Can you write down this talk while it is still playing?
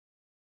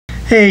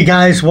Hey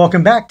guys,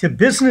 welcome back to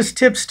Business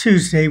Tips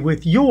Tuesday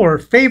with your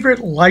favorite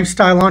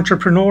lifestyle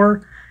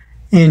entrepreneur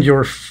and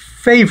your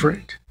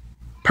favorite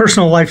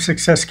personal life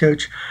success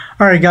coach.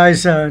 All right,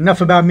 guys, enough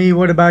about me.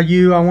 What about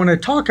you? I want to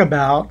talk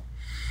about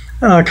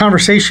a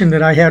conversation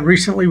that I had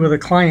recently with a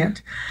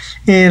client.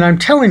 And I'm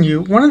telling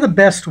you, one of the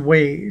best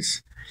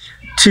ways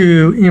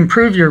to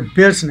improve your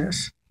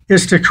business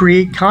is to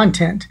create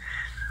content.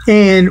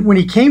 And when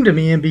he came to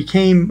me and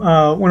became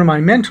one of my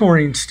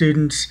mentoring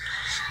students,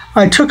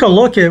 I took a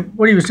look at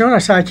what he was doing. I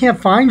said, I can't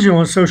find you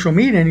on social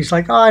media. And he's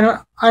like, oh,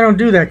 I don't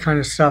do that kind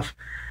of stuff.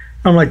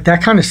 I'm like,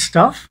 that kind of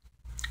stuff?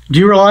 Do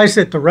you realize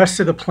that the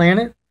rest of the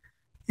planet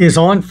is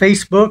on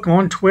Facebook,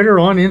 on Twitter,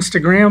 on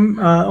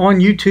Instagram, on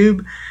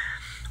YouTube?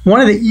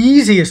 One of the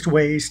easiest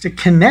ways to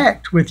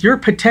connect with your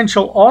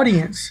potential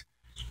audience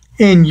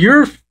and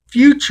your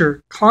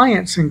future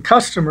clients and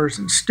customers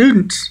and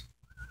students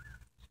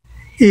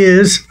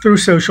is through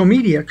social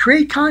media.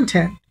 Create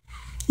content.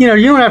 You know,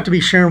 you don't have to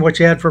be sharing what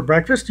you had for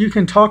breakfast. You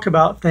can talk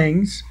about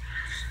things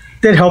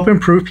that help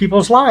improve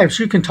people's lives.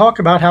 You can talk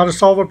about how to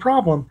solve a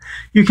problem.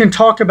 You can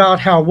talk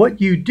about how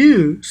what you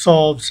do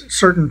solves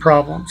certain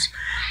problems.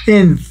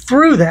 And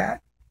through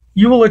that,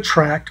 you will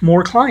attract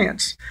more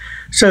clients.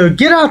 So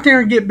get out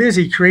there and get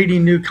busy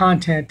creating new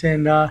content.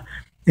 And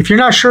if you're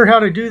not sure how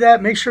to do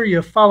that, make sure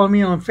you follow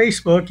me on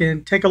Facebook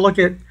and take a look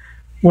at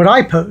what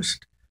I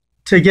post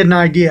to get an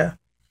idea.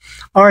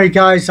 All right,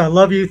 guys, I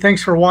love you.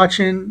 Thanks for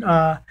watching.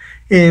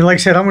 And like I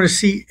said, I'm going to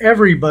see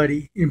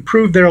everybody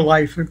improve their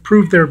life,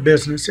 improve their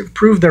business,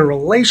 improve their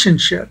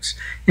relationships,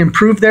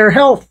 improve their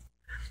health.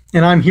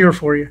 And I'm here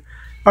for you.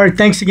 All right,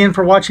 thanks again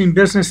for watching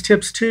Business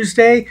Tips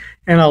Tuesday,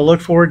 and I'll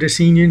look forward to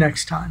seeing you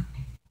next time.